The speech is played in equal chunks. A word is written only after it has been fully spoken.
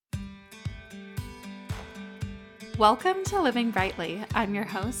Welcome to Living Brightly. I'm your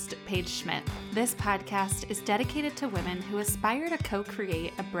host, Paige Schmidt. This podcast is dedicated to women who aspire to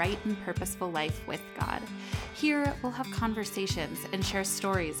co-create a bright and purposeful life with God. Here, we'll have conversations and share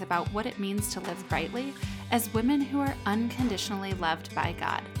stories about what it means to live brightly as women who are unconditionally loved by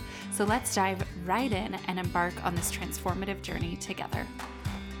God. So let's dive right in and embark on this transformative journey together.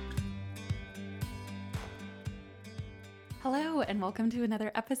 Hello, and welcome to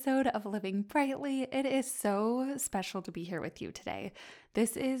another episode of Living Brightly. It is so special to be here with you today.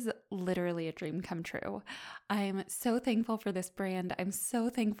 This is literally a dream come true. I'm so thankful for this brand. I'm so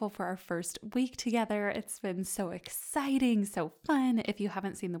thankful for our first week together. It's been so exciting, so fun. If you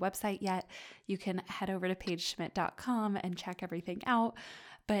haven't seen the website yet, you can head over to pageschmidt.com and check everything out.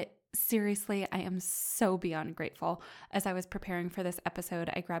 But seriously, I am so beyond grateful. As I was preparing for this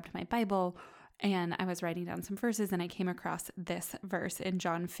episode, I grabbed my Bible and I was writing down some verses and I came across this verse in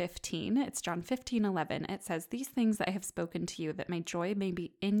John 15. It's John 15:11. It says, "These things I have spoken to you, that my joy may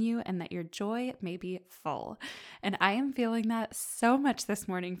be in you and that your joy may be full." And I am feeling that so much this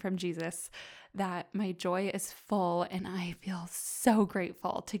morning from Jesus, that my joy is full, and I feel so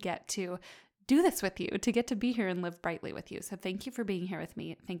grateful to get to do this with you, to get to be here and live brightly with you. So thank you for being here with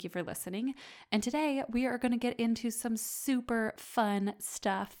me. Thank you for listening. And today we are going to get into some super fun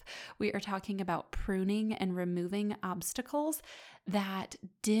stuff. We are talking about pruning and removing obstacles that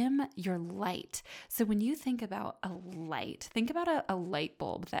dim your light. So when you think about a light, think about a light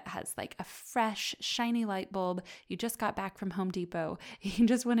bulb that has like a fresh, shiny light bulb. You just got back from Home Depot. You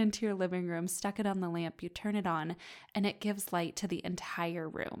just went into your living room, stuck it on the lamp, you turn it on, and it gives light to the entire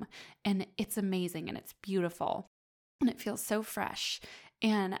room. And it's amazing and it's beautiful and it feels so fresh.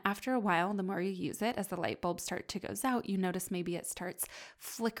 And after a while, the more you use it, as the light bulb goes out, you notice maybe it starts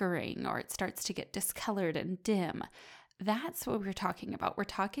flickering or it starts to get discolored and dim. That's what we're talking about. We're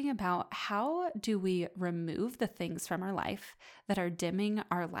talking about how do we remove the things from our life that are dimming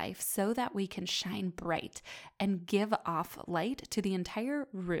our life so that we can shine bright and give off light to the entire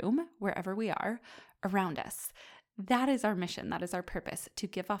room, wherever we are, around us. That is our mission. That is our purpose, to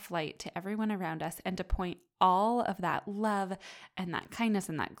give off light to everyone around us and to point all of that love and that kindness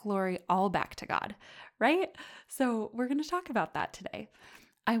and that glory all back to God, right? So we're going to talk about that today.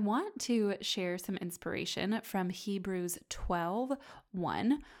 I want to share some inspiration from Hebrews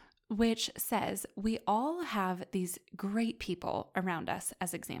 12:1, which says, we all have these great people around us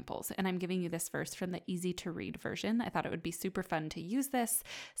as examples. And I'm giving you this verse from the easy to read version. I thought it would be super fun to use this,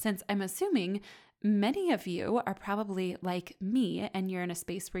 since I'm assuming many of you are probably like me and you're in a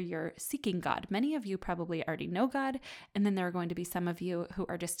space where you're seeking God. Many of you probably already know God, and then there are going to be some of you who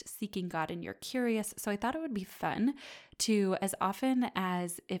are just seeking God and you're curious. So I thought it would be fun to, as often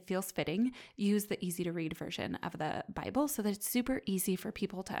as it feels fitting, use the easy to read version of the Bible so that it's super easy for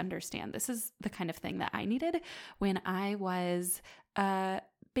people to understand. This is the kind of thing that I needed when I was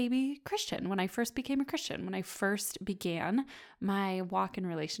baby Christian, when I first became a Christian, when I first began my walk in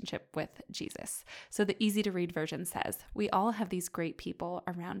relationship with Jesus. So the easy to read version says, we all have these great people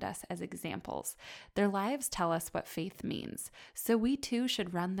around us as examples. Their lives tell us what faith means. So we too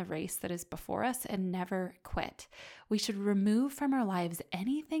should run the race that is before us and never quit. We should remove from our lives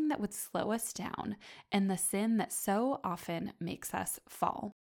anything that would slow us down and the sin that so often makes us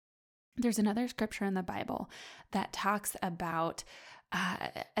fall. There's another scripture in the Bible that talks about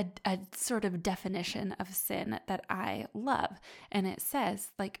a sort of definition of sin that I love. And it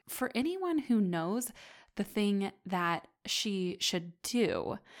says, like, for anyone who knows the thing that she should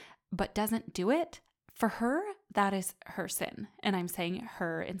do, but doesn't do it, for her, that is her sin. And I'm saying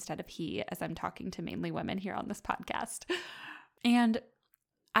her instead of he, as I'm talking to mainly women here on this podcast. And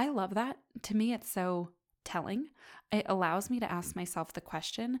I love that. To me, it's so telling. It allows me to ask myself the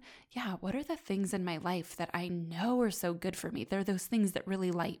question, what are the things in my life that I know are so good for me? They're those things that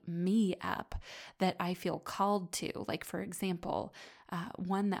really light me up, that I feel called to. Like, for example,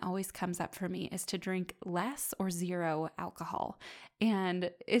 one that always comes up for me is to drink less or zero alcohol.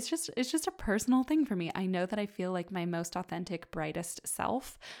 And it's just a personal thing for me. I know that I feel like my most authentic, brightest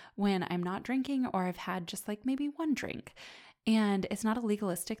self when I'm not drinking, or I've had just like maybe one drink. And it's not a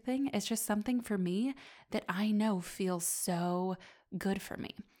legalistic thing. It's just something for me that I know feels so good for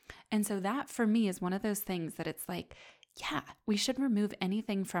me. And so that for me is one of those things that it's like, we should remove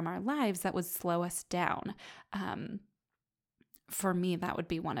anything from our lives that would slow us down. For me, that would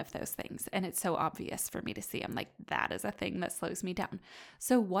be one of those things. And it's so obvious for me to see. I'm like, that is a thing that slows me down.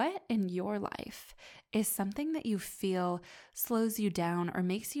 So what in your life is something that you feel slows you down or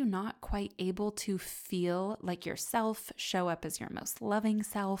makes you not quite able to feel like yourself, show up as your most loving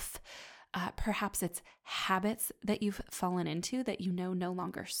self? Perhaps it's habits that you've fallen into that you know no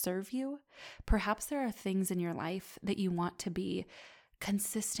longer serve you. Perhaps there are things in your life that you want to be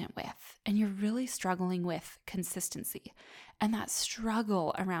consistent with, and you're really struggling with consistency. And that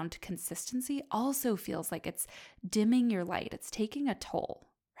struggle around consistency also feels like it's dimming your light. It's taking a toll,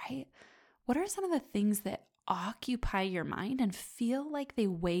 right? What are some of the things that occupy your mind and feel like they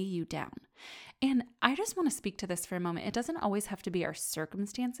weigh you down? And I just want to speak to this for a moment. It doesn't always have to be our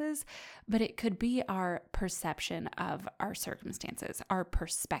circumstances, but it could be our perception of our circumstances, our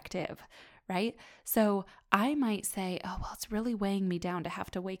perspective, right? So I might say, oh, well, it's really weighing me down to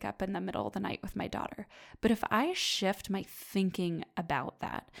have to wake up in the middle of the night with my daughter. But if I shift my thinking about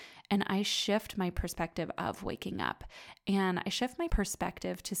that and I shift my perspective of waking up and I shift my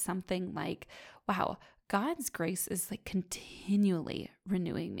perspective to something like, wow, God's grace is like continually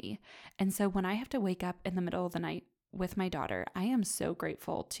renewing me. And so when I have to wake up in the middle of the night with my daughter, I am so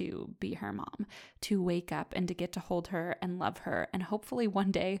grateful to be her mom, to wake up and to get to hold her and love her. And hopefully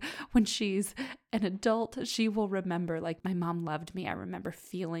one day when she's an adult, she will remember like my mom loved me. I remember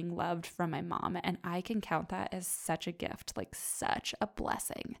feeling loved from my mom. And I can count that as such a gift, like such a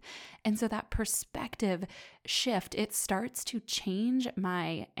blessing. And so that perspective shift, it starts to change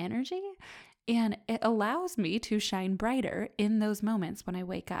my energy. And it allows me to shine brighter in those moments when I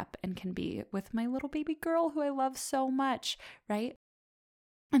wake up and can be with my little baby girl who I love so much, right?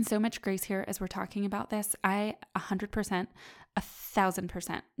 And so much grace here as we're talking about this. I 100%,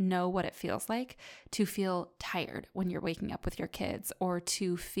 1,000% know what it feels like to feel tired when you're waking up with your kids, or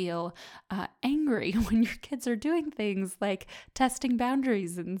to feel angry when your kids are doing things like testing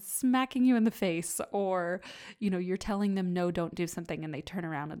boundaries and smacking you in the face, or, you're telling them, no, don't do something, and they turn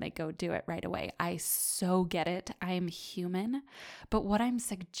around and they go do it right away. I so get it. I am human. But what I'm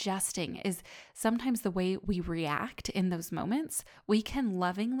suggesting is sometimes the way we react in those moments, we can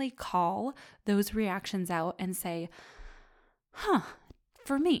lovingly call those reactions out and say,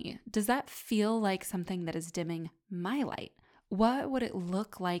 for me, does that feel like something that is dimming my light? What would it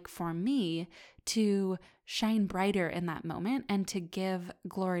look like for me to shine brighter in that moment and to give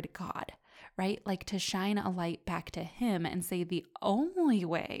glory to God, right? Like to shine a light back to Him and say the only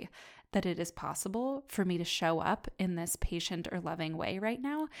way that it is possible for me to show up in this patient or loving way right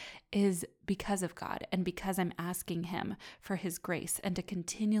now is because of God and because I'm asking Him for His grace and to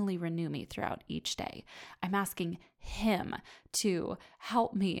continually renew me throughout each day. I'm asking Him to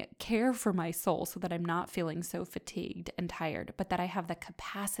help me care for my soul so that I'm not feeling so fatigued and tired, but that I have the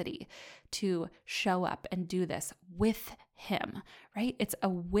capacity to show up and do this with Him, right? It's a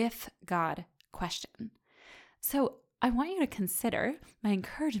with God question. So I want you to consider, my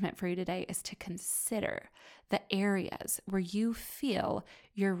encouragement for you today is to consider the areas where you feel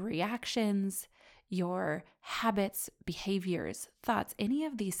your reactions, your habits, behaviors, thoughts, any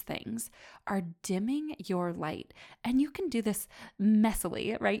of these things are dimming your light. And you can do this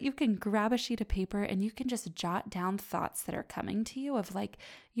messily, right? You can grab a sheet of paper and you can just jot down thoughts that are coming to you of like,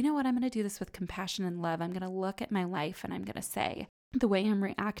 you know what, I'm going to do this with compassion and love. I'm going to look at my life and I'm going to say, the way I'm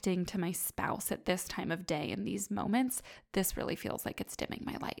reacting to my spouse at this time of day in these moments, this really feels like it's dimming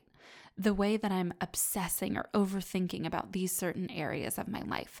my light. The way that I'm obsessing or overthinking about these certain areas of my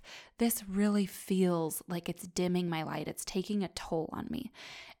life, this really feels like it's dimming my light. It's taking a toll on me.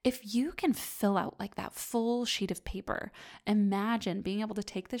 If you can fill out like that full sheet of paper, imagine being able to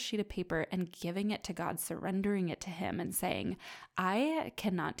take this sheet of paper and giving it to God, surrendering it to Him and saying, I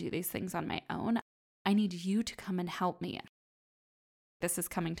cannot do these things on my own. I need you to come and help me. This is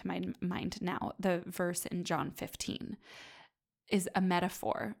coming to my mind now. The verse in John 15 is a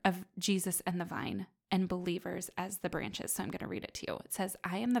metaphor of Jesus and the vine and believers as the branches. So I'm going to read it to you. It says,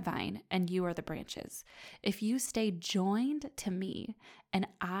 I am the vine and you are the branches. If you stay joined to me and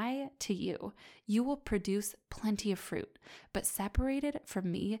I to you, you will produce plenty of fruit. But separated from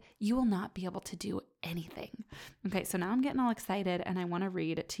me, you will not be able to do anything. Okay, so now I'm getting all excited and I want to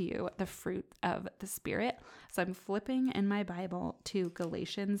read to you the fruit of the Spirit. So I'm flipping in my Bible to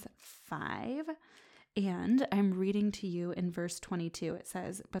Galatians 5. And I'm reading to you in verse 22. It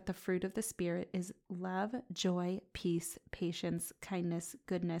says, but the fruit of the Spirit is love, joy, peace, patience, kindness,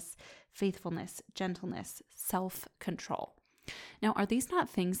 goodness, faithfulness, gentleness, self-control. Now, are these not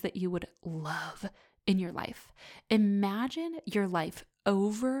things that you would love in your life? Imagine your life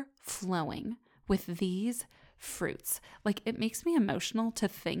overflowing with these fruits. Like, it makes me emotional to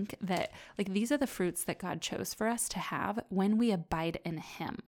think that like these are the fruits that God chose for us to have when we abide in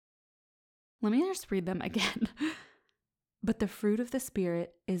Him. Let me just read them again. But the fruit of the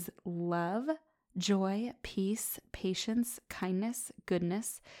Spirit is love, joy, peace, patience, kindness,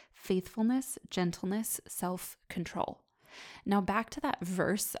 goodness, faithfulness, gentleness, self-control. Now back to that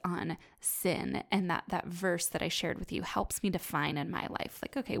verse on sin, and that verse that I shared with you helps me define in my life.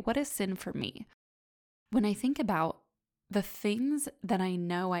 Like, okay, what is sin for me? When I think about the things that I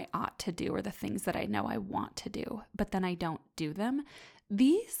know I ought to do or the things that I know I want to do, but then I don't do them,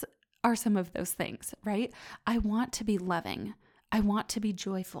 these are some of those things, right? I want to be loving. I want to be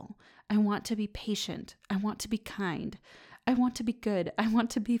joyful. I want to be patient. I want to be kind. I want to be good. I want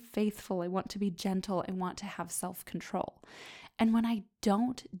to be faithful. I want to be gentle. I want to have self-control. And when I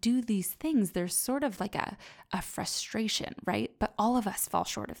don't do these things, there's sort of like a frustration, right? But all of us fall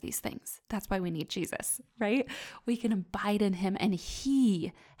short of these things. That's why we need Jesus, right? We can abide in him and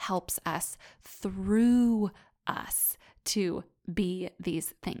he helps us through us to be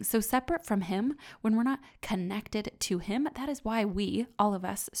these things. So separate from him, when we're not connected to him, that is why we, all of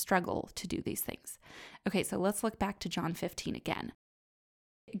us, struggle to do these things. Okay, so let's look back to John 15 again.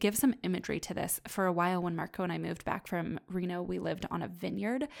 Give some imagery to this. For a while, when Marco and I moved back from Reno, we lived on a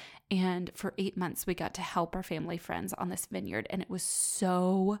vineyard, and for 8 months we got to help our family friends on this vineyard, and it was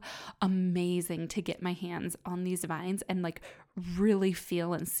so amazing to get my hands on these vines and like really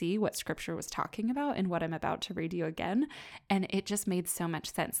feel and see what scripture was talking about and what I'm about to read you again. And it just made so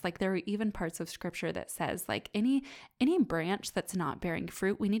much sense. Like there are even parts of scripture that says like any branch that's not bearing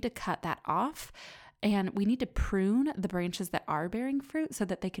fruit, we need to cut that off. And we need to prune the branches that are bearing fruit so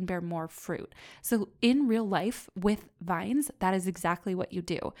that they can bear more fruit. So in real life with vines, that is exactly what you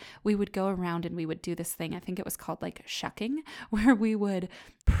do. We would go around and we would do this thing, I think it was called like shucking, where we would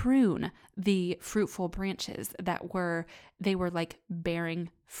prune the fruitful branches they were like bearing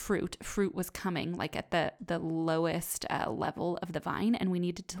fruit. Fruit was coming like at the lowest level of the vine, and we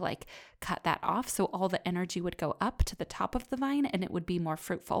needed to like cut that off so all the energy would go up to the top of the vine and it would be more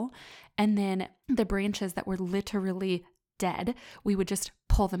fruitful. And then the branches that were literally dead, we would just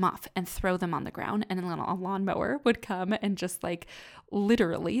pull them off and throw them on the ground, and then a lawnmower would come and just like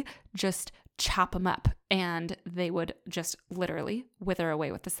literally just chop them up, and they would just literally wither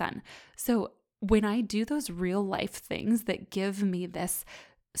away with the sun. So when I do those real life things that give me this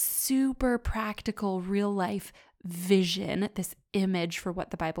super practical real life vision, this image for what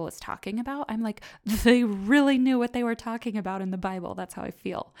the Bible is talking about, I'm like, they really knew what they were talking about in the Bible. That's how I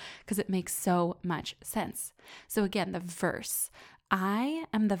feel, because it makes so much sense. So again, the verse, I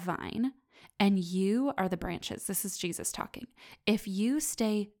am the vine and you are the branches. This is Jesus talking. If you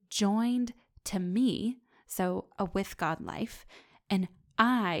stay joined to me, so a with God life, and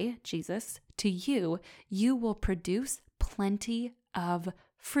I, Jesus, to you, you will produce plenty of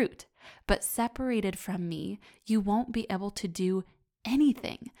fruit. But separated from me, you won't be able to do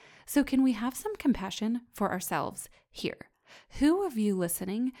anything. So can we have some compassion for ourselves here? Who of you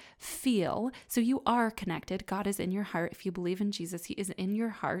listening feel, so you are connected, God is in your heart. If you believe in Jesus, he is in your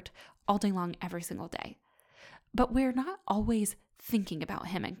heart all day long, every single day. But we're not always thinking about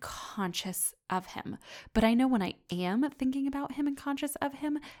him and conscious of him. But I know when I am thinking about him and conscious of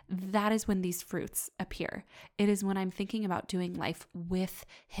him, that is when these fruits appear. It is when I'm thinking about doing life with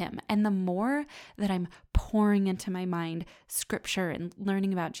him. And the more that I'm pouring into my mind scripture and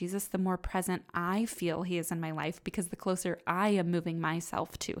learning about Jesus, the more present I feel he is in my life, because the closer I am moving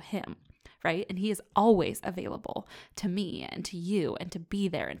myself to him. Right? And he is always available to me and to you, and to be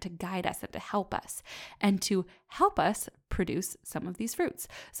there and to guide us and to help us produce some of these fruits.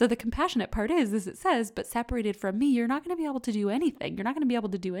 So the compassionate part is, as it says, but separated from me, you're not going to be able to do anything. You're not going to be able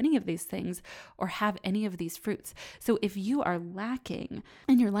to do any of these things or have any of these fruits. So if you are lacking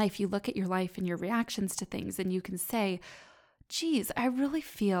in your life, you look at your life and your reactions to things and you can say, geez, I really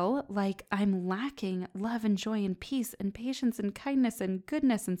feel like I'm lacking love and joy and peace and patience and kindness and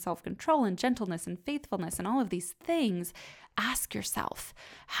goodness and self-control and gentleness and faithfulness and all of these things. Ask yourself,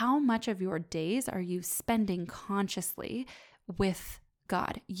 how much of your days are you spending consciously with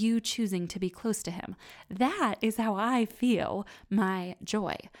God, you choosing to be close to him? That is how I feel my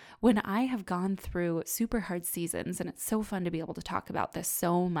joy. When I have gone through super hard seasons, and it's so fun to be able to talk about this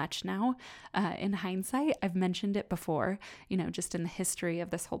so much now in hindsight. I've mentioned it before, just in the history of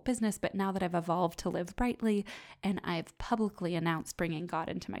this whole business, but now that I've evolved to live brightly and I've publicly announced bringing God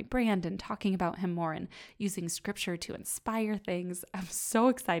into my brand and talking about him more and using scripture to inspire things, I'm so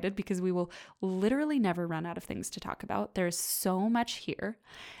excited because we will literally never run out of things to talk about. There's so much here.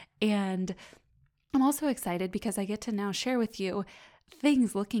 And I'm also excited because I get to now share with you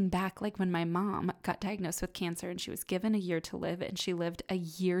things looking back, like when my mom got diagnosed with cancer and she was given a year to live, and she lived a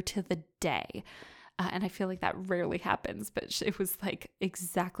year to the day. And I feel like that rarely happens, but it was like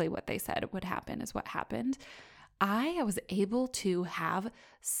exactly what they said would happen is what happened. I was able to have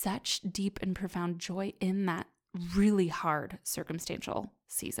such deep and profound joy in that really hard circumstantial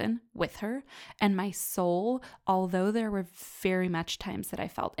season with her. And my soul, although there were very much times that I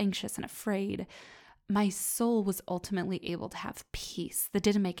felt anxious and afraid, my soul was ultimately able to have peace that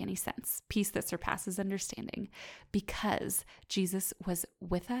didn't make any sense, peace that surpasses understanding. Because Jesus was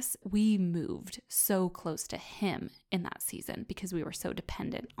with us, we moved so close to him in that season because we were so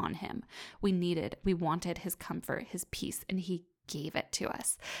dependent on him. We wanted his comfort, his peace, and he gave it to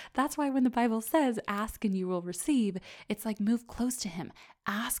us. That's why when the Bible says, ask and you will receive, it's like move close to him.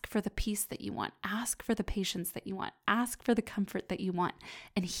 Ask for the peace that you want. Ask for the patience that you want. Ask for the comfort that you want,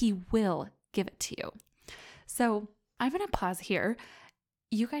 and he will give it to you. So I'm going to pause here.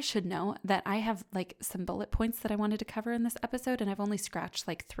 You guys should know that I have like some bullet points that I wanted to cover in this episode, and I've only scratched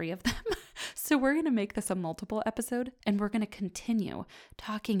like 3 of them. So we're going to make this a multiple episode, and we're going to continue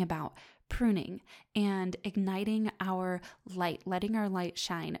talking about pruning and igniting our light, letting our light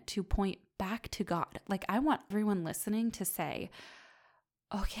shine to point back to God. Like, I want everyone listening to say,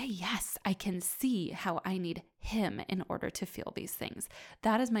 okay, yes, I can see how I need him in order to feel these things.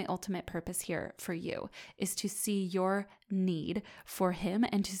 That is my ultimate purpose here for you, is to see your need for him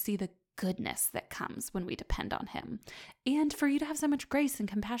and to see the goodness that comes when we depend on him. And for you to have so much grace and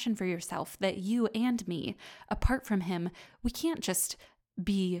compassion for yourself that you and me, apart from him, we can't just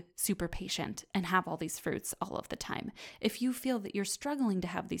be super patient and have all these fruits all of the time. If you feel that you're struggling to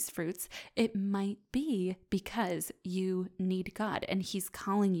have these fruits, it might be because you need God and he's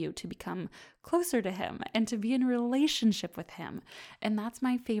calling you to become closer to him and to be in a relationship with him. And that's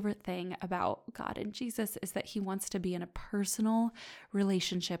my favorite thing about God and Jesus, is that he wants to be in a personal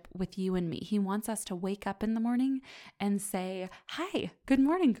relationship with you and me. He wants us to wake up in the morning and say, hi, good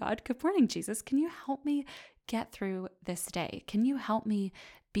morning, God. Good morning, Jesus. Can you help me get through this day? Can you help me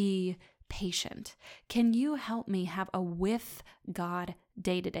be patient? Can you help me have a with God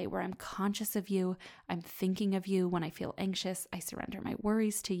day to day where I'm conscious of you? I'm thinking of you. When I feel anxious, I surrender my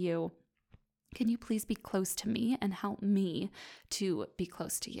worries to you. Can you please be close to me and help me to be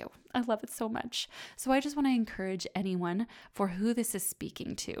close to you? I love it so much. So I just want to encourage anyone for who this is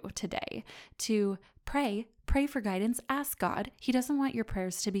speaking to today to pray for guidance, ask God. He doesn't want your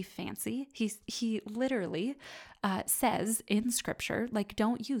prayers to be fancy. He literally says in scripture, like,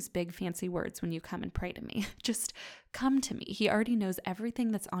 don't use big fancy words when you come and pray to me. Just come to me. He already knows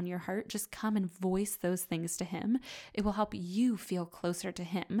everything that's on your heart. Just come and voice those things to him. It will help you feel closer to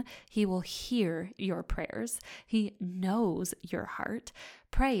him. He will hear your prayers. He knows your heart.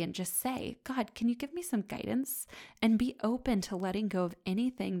 Pray and just say, God, can you give me some guidance? And be open to letting go of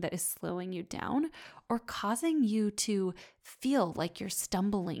anything that is slowing you down or causing you to feel like you're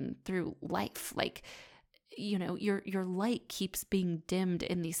stumbling through life. Like, you know, your light keeps being dimmed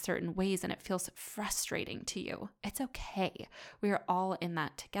in these certain ways and it feels frustrating to you. It's okay. We are all in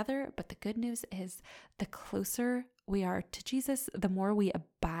that together. But the good news is the closer we are to Jesus, the more we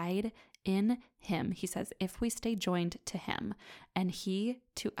abide in him. He says, if we stay joined to him and he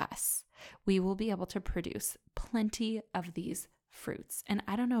to us, we will be able to produce plenty of these fruits. And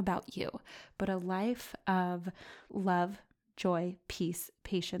I don't know about you, but a life of love, joy, peace,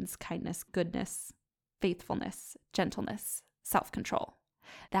 patience, kindness, goodness, faithfulness, gentleness, self-control.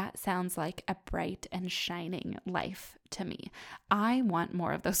 That sounds like a bright and shining life to me. I want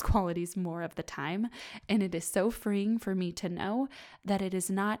more of those qualities more of the time. And it is so freeing for me to know that it is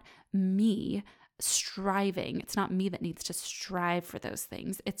not me striving. It's not me that needs to strive for those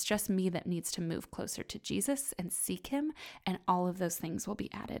things. It's just me that needs to move closer to Jesus and seek him. And all of those things will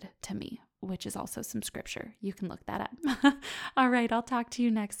be added to me, which is also some scripture. You can look that up. All right, I'll talk to you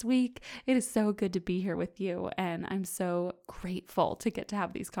next week. It is so good to be here with you, and I'm so grateful to get to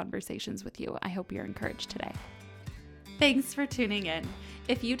have these conversations with you. I hope you're encouraged today. Thanks for tuning in.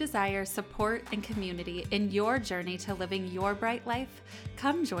 If you desire support and community in your journey to living your bright life,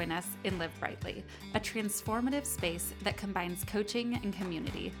 come join us in Live Brightly, a transformative space that combines coaching and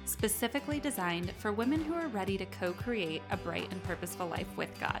community, specifically designed for women who are ready to co-create a bright and purposeful life with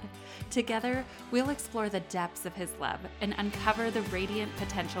God. Together, we'll explore the depths of his love and uncover the radiant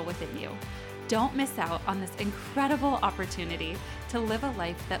potential within you. Don't miss out on this incredible opportunity to live a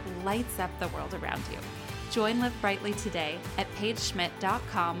life that lights up the world around you. Join Live Brightly today at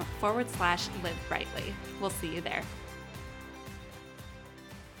paigeschmidt.com/livebrightly. We'll see you there.